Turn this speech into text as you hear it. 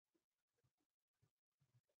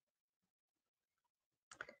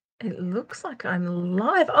It looks like I'm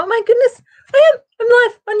live. Oh my goodness, I am. I'm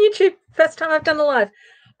live on YouTube. First time I've done a live.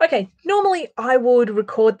 Okay, normally I would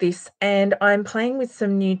record this, and I'm playing with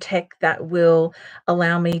some new tech that will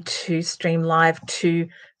allow me to stream live to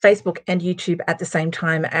Facebook and YouTube at the same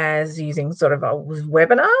time as using sort of a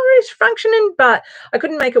webinar-ish functioning, but I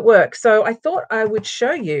couldn't make it work. So I thought I would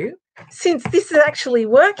show you, since this is actually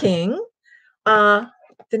working, the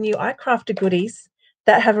new iCrafter goodies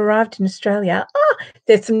that have arrived in Australia.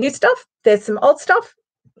 There's some new stuff, there's some old stuff.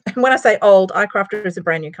 And when I say old, iCrafter is a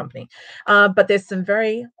brand new company, but there's some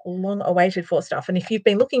very long awaited for stuff. And if you've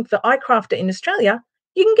been looking for iCrafter in Australia,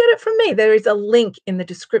 you can get it from me. There is a link in the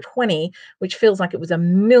description 20, which feels like it was a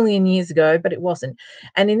million years ago, but it wasn't.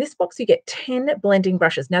 And in this box, you get 10 blending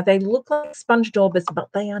brushes. Now, they look like sponge daubers, but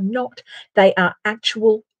they are not. They are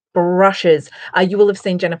actual brushes. You will have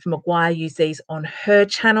seen Jennifer Maguire use these on her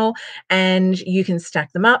channel, and you can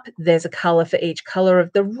stack them up. There's a color for each color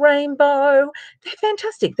of the rainbow. They're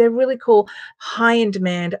fantastic. They're really cool, high in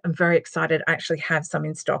demand. I'm very excited. I actually have some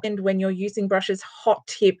in stock. And when you're using brushes, hot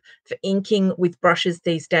tip for inking with brushes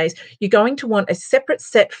these days, you're going to want a separate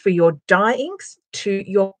set for your dye inks to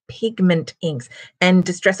your pigment inks, and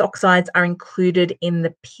distress oxides are included in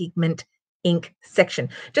the pigment ink section.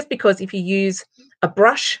 Just because if you use a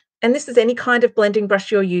brush, and this is any kind of blending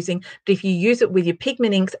brush you're using, but if you use it with your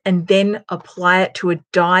pigment inks and then apply it to a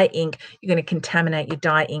dye ink, you're going to contaminate your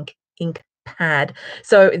dye ink pad.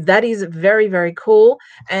 So that is very, very cool,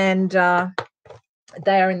 and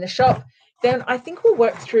they are in the shop. Then I think we'll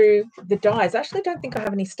work through the dyes. I actually don't think I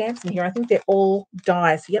have any stamps in here. I think they're all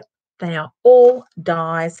dyes. Yep, they are all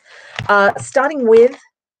dyes. Starting with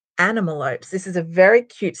Animalopes. This is a very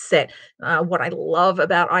cute set. What I love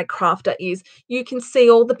about iCrafter is you can see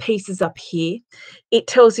all the pieces up here. It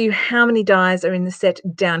tells you how many dies are in the set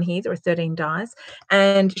down here. There are 13 dies,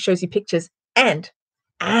 and shows you pictures. And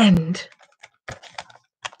they're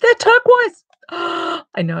turquoise.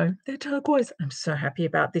 I know, they're turquoise. I'm so happy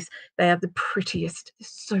about this. They are the prettiest. They're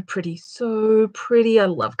so pretty, so pretty. I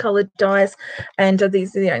love colored dyes, and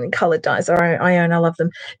these are the only colored dyes I own. I love them.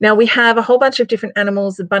 Now we have a whole bunch of different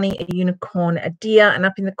animals: a bunny, a unicorn, a deer, and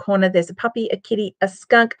up in the corner there's a puppy, a kitty, a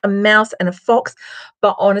skunk, a mouse, and a fox.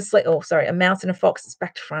 But honestly, oh sorry, a mouse and a fox. It's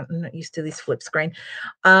back to front. I'm not used to this flip screen.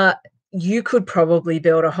 You could probably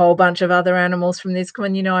build a whole bunch of other animals from this. Come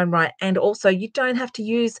on, you know I'm right. And also, you don't have to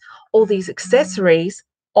use all these accessories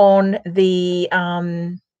on the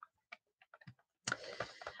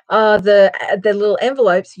little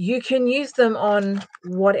envelopes. You can use them on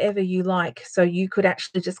whatever you like. So you could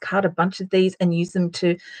actually just cut a bunch of these and use them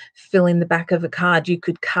to fill in the back of a card. You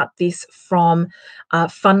could cut this from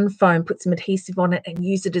fun foam, put some adhesive on it, and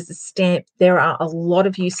use it as a stamp. There are a lot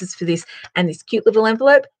of uses for this. And this cute little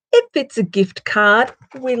envelope, it fits a gift card.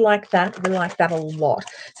 We like that. We like that a lot.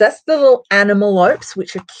 So that's the little Animalopes,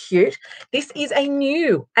 which are cute. This is a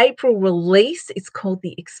new April release. It's called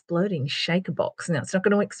the Exploding Shaker Box. Now, it's not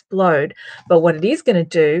going to explode, but what it is going to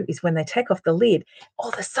do is when they take off the lid,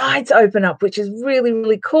 all the sides open up, which is really,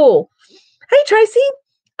 really cool. Hey, Tracy,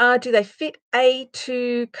 do they fit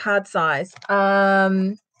A2 card size?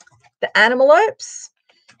 The Animalopes,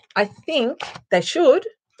 I think they should.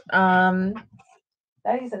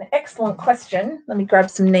 That is an excellent question. Let me grab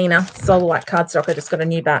some Nina Solar Light cardstock. I just got a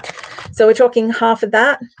new batch. So we're talking half of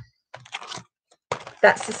that.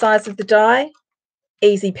 That's the size of the die.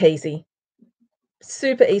 Easy peasy.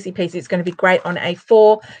 Super easy peasy. It's going to be great on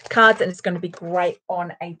A4 cards, and it's going to be great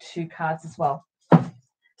on A2 cards as well.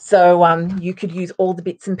 So you could use all the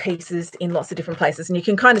bits and pieces in lots of different places, and you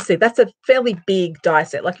can kind of see that's a fairly big die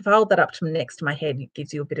set. Like if I hold that up to next to my head, it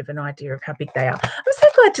gives you a bit of an idea of how big they are. I'm so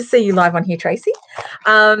glad to see you live on here, Tracy.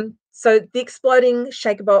 So the Exploding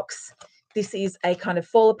Shaker Box. This is a kind of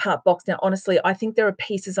fall apart box. Now, honestly, I think there are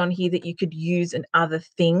pieces on here that you could use in other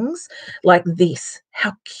things like this.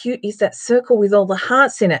 How cute is that circle with all the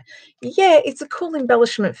hearts in it? Yeah, it's a cool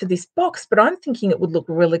embellishment for this box, but I'm thinking it would look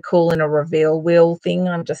really cool in a reveal wheel thing.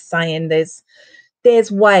 I'm just saying there's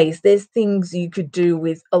ways, there's things you could do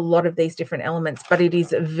with a lot of these different elements, but it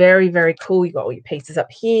is very, very cool. You've got all your pieces up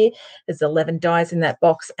here. There's 11 dies in that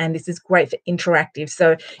box, and this is great for interactive.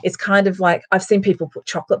 So it's kind of like, I've seen people put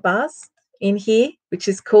chocolate bars in here, which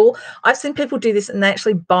is cool. I've seen people do this and they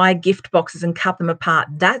actually buy gift boxes and cut them apart.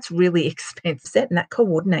 That's really expensive, and that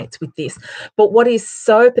coordinates with this. But what is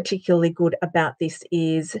so particularly good about this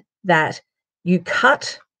is that you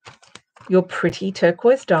cut your pretty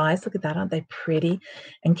turquoise dies. Look at that, aren't they pretty?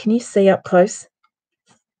 And can you see up close?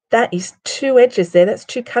 That is 2 edges there. That's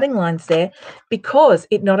 2 cutting lines there, because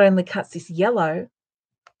it not only cuts this yellow,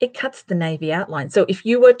 it cuts the navy outline. So if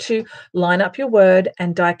you were to line up your word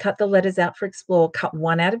and die cut the letters out for explore, cut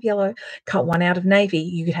one out of yellow, cut one out of navy,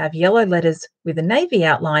 you could have yellow letters with a navy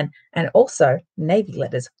outline and also navy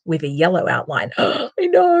letters with a yellow outline. I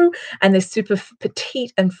know. And they're super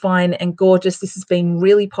petite and fine and gorgeous. This has been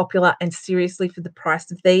really popular, and seriously, for the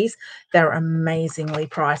price of these, they're amazingly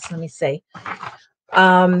priced. Let me see.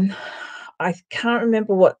 I can't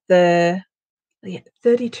remember what the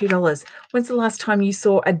 $32. When's the last time you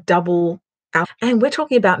saw a double out? And we're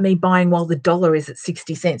talking about me buying while the dollar is at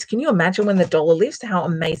 60 cents. Can you imagine when the dollar lifts how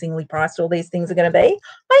amazingly priced all these things are going to be?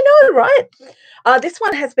 I know, right? This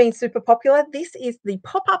one has been super popular. This is the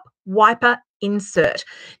pop-up wiper insert.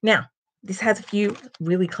 Now, this has a few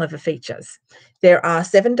really clever features. There are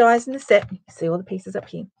 7 dies in the set. You can see all the pieces up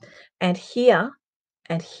here. And here,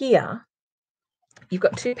 you've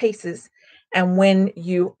got 2 pieces. And when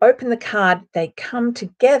you open the card, they come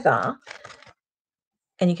together,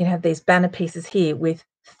 and you can have these banner pieces here with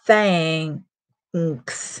thanks.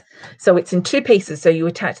 So it's in 2 pieces. So you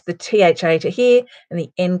attach the THA to here and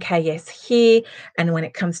the NKS here. And when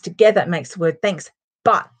it comes together, it makes the word thanks.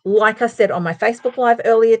 But like I said on my Facebook Live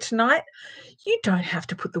earlier tonight, you don't have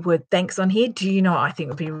to put the word thanks on here. Do you know, I think it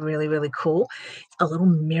would be really, really cool? A little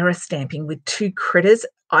mirror stamping with 2 critters.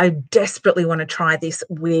 I desperately want to try this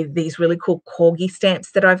with these really cool corgi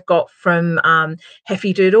stamps that I've got from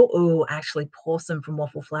Heffy Doodle. Oh, actually, Pawsome from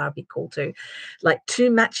Waffle Flower would be cool too. Like 2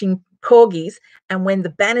 matching corgis, and when the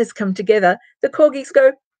banners come together, the corgis go,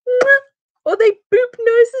 mwah, or they boop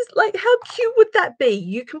noses. Like, how cute would that be?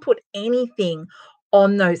 You can put anything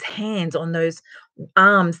on those hands, on those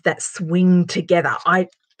arms that swing together. I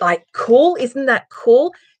like, cool. Isn't that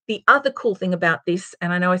cool? The other cool thing about this,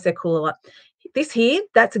 and I know I say cool a lot, this here,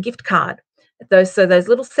 that's a gift card. Those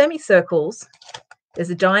little semicircles, there's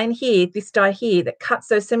a die in here, this die here, that cuts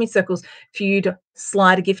those semicircles for you to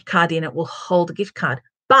slide a gift card in. It will hold a gift card.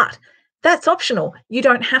 But that's optional. You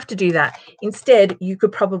don't have to do that. Instead, you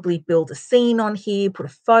could probably build a scene on here, put a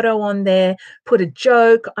photo on there, put a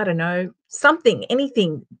joke, I don't know, something,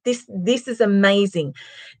 anything. This is amazing.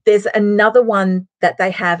 There's another one that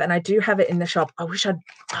they have, and I do have it in the shop. I wish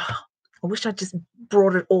I'd just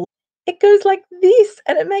brought it all. It goes like this,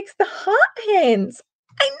 and it makes the heart hands.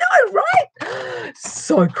 I know, right?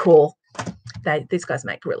 So cool. These guys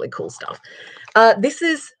make really cool stuff. This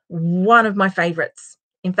is one of my favorites.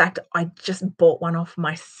 In fact, I just bought one off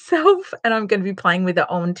myself, and I'm going to be playing with it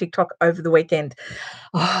on TikTok over the weekend.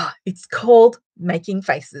 Oh, it's called Making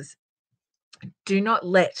Faces. Do not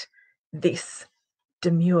let this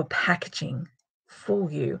demure packaging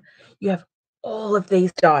fool you. You have all of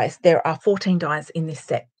these dies. There are 14 dies in this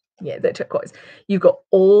set. Yeah, they're turquoise. You've got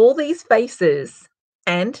all these faces,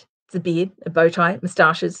 and it's a beard, a bow tie,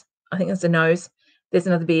 moustaches. I think there's a nose. There's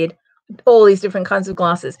another beard. All these different kinds of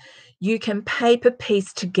glasses. You can paper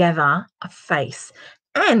piece together a face,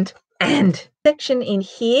 and section in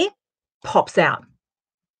here pops out.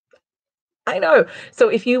 I know. So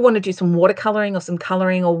if you want to do some watercoloring or some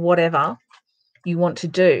coloring or whatever you want to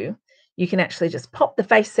do, you can actually just pop the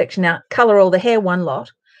face section out, color all the hair one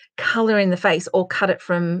lot, color in the face, or cut it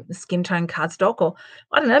from the skin tone cardstock, or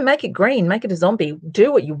I don't know, make it green, make it a zombie.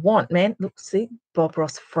 Do what you want, man. Look, see, Bob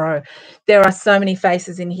Ross Fro. There are so many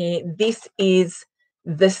faces in here. This is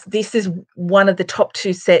one of the top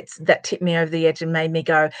 2 sets that tipped me over the edge and made me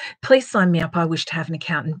go, please sign me up. I wish to have an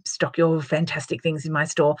account and stock your fantastic things in my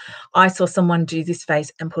store. I saw someone do this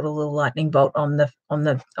face and put a little lightning bolt on the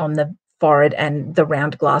forehead and the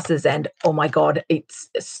round glasses, and oh my god, it's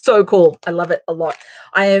so cool. I love it a lot.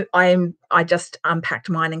 I just unpacked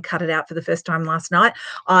mine and cut it out for the first time last night.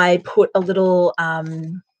 I put a little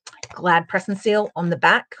Glad press and seal on the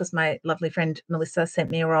back because my lovely friend Melissa sent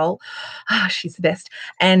me a roll. She's the best.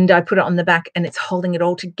 And I put it on the back, and it's holding it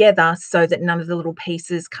all together so that none of the little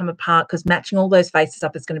pieces come apart, because matching all those faces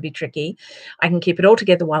up is going to be tricky. I can keep it all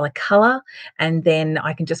together while I color, and then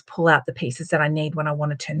I can just pull out the pieces that I need when I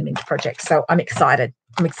want to turn them into projects. So I'm excited.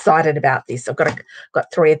 I'm excited about this. I've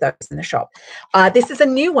got 3 of those in the shop. This is a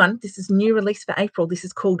new one. This is new release for April. This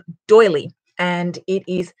is called Doily, and it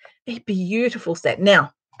is a beautiful set.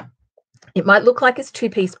 Now, it might look like it's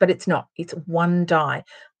 2-piece, but it's not. It's 1 die.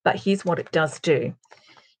 But here's what it does do.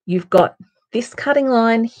 You've got this cutting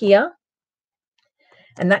line here,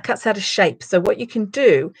 and that cuts out a shape. So what you can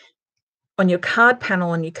do on your card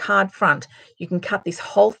panel, on your card front, you can cut this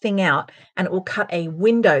whole thing out, and it will cut a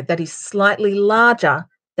window that is slightly larger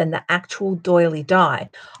than the actual doily die.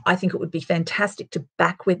 I think it would be fantastic to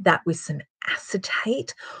back with that with some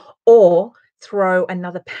acetate, or throw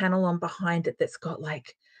another panel on behind it that's got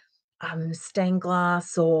like stained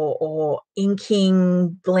glass or inking,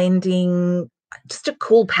 blending, just a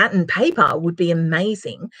cool pattern paper would be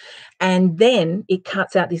amazing. And then it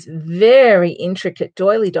cuts out this very intricate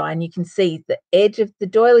doily die, and you can see the edge of the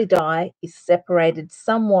doily die is separated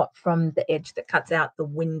somewhat from the edge that cuts out the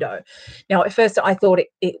window. Now, at first I thought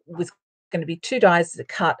it was going to be two dies that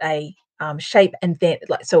cut a shape, and then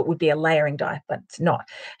so it would be a layering die, but it's not.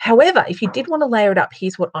 However, if you did want to layer it up,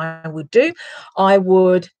 here's what I would do. I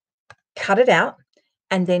would cut it out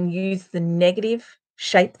and then use the negative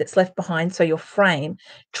shape that's left behind, so your frame,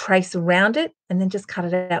 trace around it, and then just cut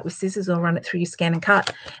it out with scissors or run it through your scan and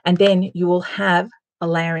cut, and then you will have a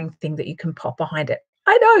layering thing that you can pop behind it.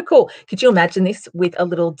 I know, cool. Could you imagine this with a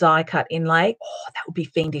little die cut inlay? Oh, that would be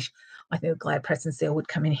fiendish. I think the glad press and seal would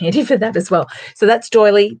come in handy for that as well. So that's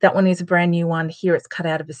doily. That one is a brand new one. Here it's cut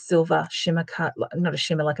out of a silver shimmer cut, not a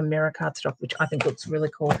shimmer, like a mirror cardstock, which I think looks really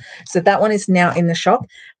cool. So that one is now in the shop.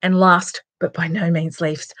 And last, but by no means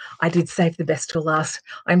least, I did save the best till last.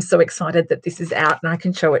 I'm so excited that this is out and I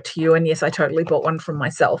can show it to you. And yes, I totally bought one from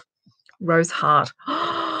myself. Rose heart.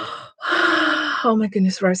 Oh my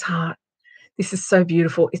goodness, rose heart. This is so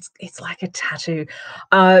beautiful. It's like a tattoo.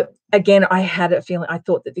 Again, I had a feeling, I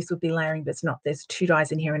thought that this would be layering, but it's not. There's two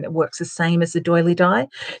dies in here and it works the same as the doily die.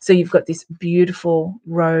 So you've got this beautiful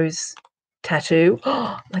rose tattoo,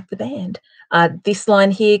 like the band. This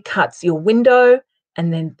line here cuts your window,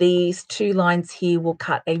 and then these two lines here will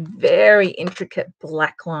cut a very intricate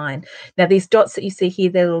black line. Now, these dots that you see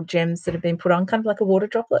here, they're little gems that have been put on, kind of like a water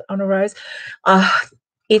droplet on a rose.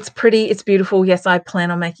 It's pretty, it's beautiful. Yes, I plan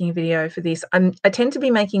on making a video for this. I tend to be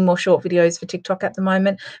making more short videos for TikTok at the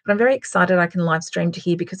moment, but I'm very excited I can live stream to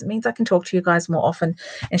here because it means I can talk to you guys more often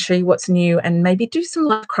and show you what's new and maybe do some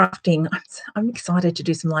live crafting. I'm excited to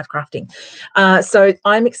do some live crafting. So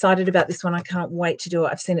I'm excited about this one. I can't wait to do it.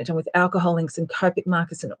 I've seen it done with alcohol inks and Copic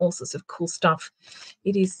markers and all sorts of cool stuff.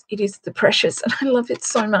 It is the precious, and I love it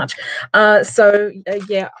so much.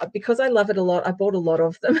 Yeah, because I love it a lot, I bought a lot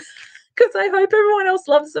of them. Because I hope everyone else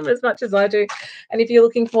loves them as much as I do. And if you're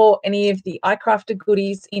looking for any of the iCrafted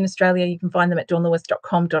goodies in Australia, you can find them at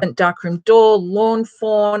dawnlewis.com. Darkroom Door, Lawn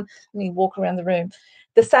Fawn. Let me walk around the room.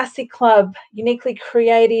 The Sassy Club, Uniquely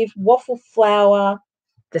Creative, Waffle Flower,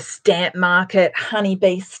 the Stamp Market,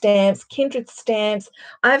 Honeybee Stamps, Kindred Stamps.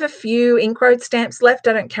 I have a few Ink Road stamps left.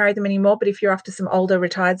 I don't carry them anymore, but if you're after some older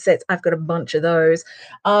retired sets, I've got a bunch of those.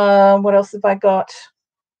 What else have I got?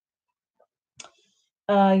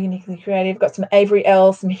 Uniquely Creative, got some Avery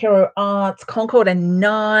L, some Hero Arts, Concord and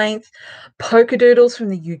Ninth, Polka Doodles from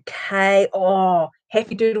the UK. Oh,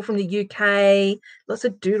 Heffy Doodle from the UK. Lots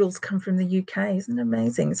of doodles come from the UK. Isn't it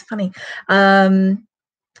amazing? It's funny.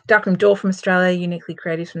 Darkroom Door from Australia, Uniquely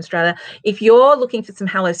Creative from Australia. If you're looking for some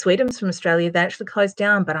Hello Sweetums from Australia, they actually closed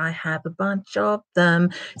down, but I have a bunch of them.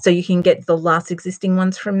 So you can get the last existing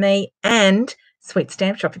ones from me. And Sweet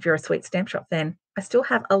Stamp Shop, if you're a Sweet Stamp Shop fan. I still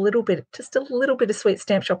have a little bit, just a little bit of Sweet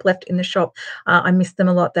Stamp Shop left in the shop. I miss them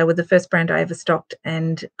a lot. They were the first brand I ever stocked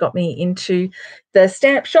and got me into the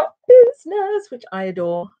stamp shop business, which I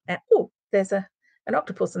adore. And, oh, there's an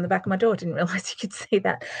octopus in the back of my door. I didn't realize you could see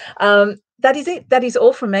that. That is it. That is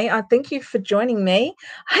all from me. I thank you for joining me.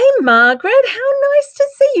 Hey, Margaret, how nice to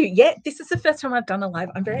see you. Yeah, this is the first time I've done a live.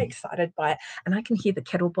 I'm very excited by it. And I can hear the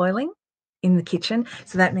kettle boiling in the kitchen,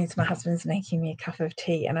 so that means my husband's making me a cup of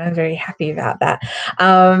tea, and I'm very happy about that.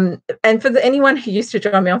 And for anyone who used to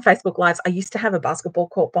join me on Facebook Lives, I used to have a basketball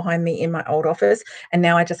court behind me in my old office, and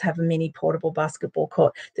now I just have a mini portable basketball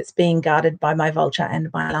court that's being guarded by my vulture and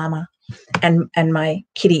my llama and my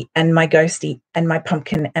kitty and my ghosty and my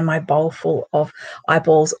pumpkin and my bowl full of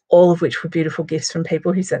eyeballs, all of which were beautiful gifts from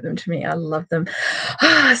people who sent them to me. I love them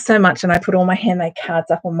so much, and I put all my handmade cards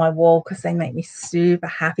up on my wall because they make me super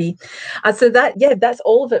happy. So that's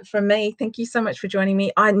all of it from me. Thank you so much for joining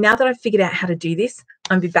me. Now that I've figured out how to do this,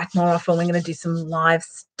 I'll be back more often. We're going to do some live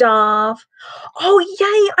stuff. Oh,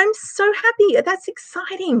 yay. I'm so happy. That's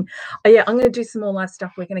exciting. Oh, yeah, I'm going to do some more live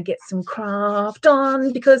stuff. We're going to get some craft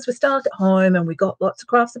on because we're stuck at home and we got lots of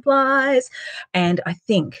craft supplies. And I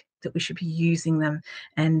think that we should be using them.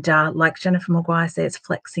 And like Jennifer Maguire says,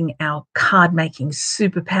 flexing our card making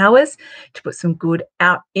superpowers to put some good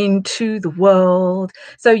out into the world.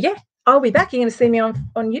 So, yeah. I'll be back. You're going to see me on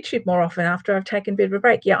YouTube more often after I've taken a bit of a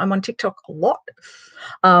break. Yeah, I'm on TikTok a lot,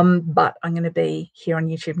 but I'm going to be here on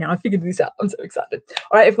YouTube now. I figured this out. I'm so excited.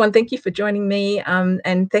 All right, everyone, thank you for joining me,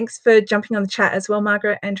 and thanks for jumping on the chat as well,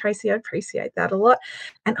 Margaret and Tracy. I appreciate that a lot,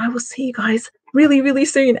 and I will see you guys really, really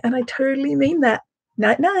soon, and I totally mean that.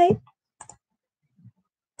 Night, night.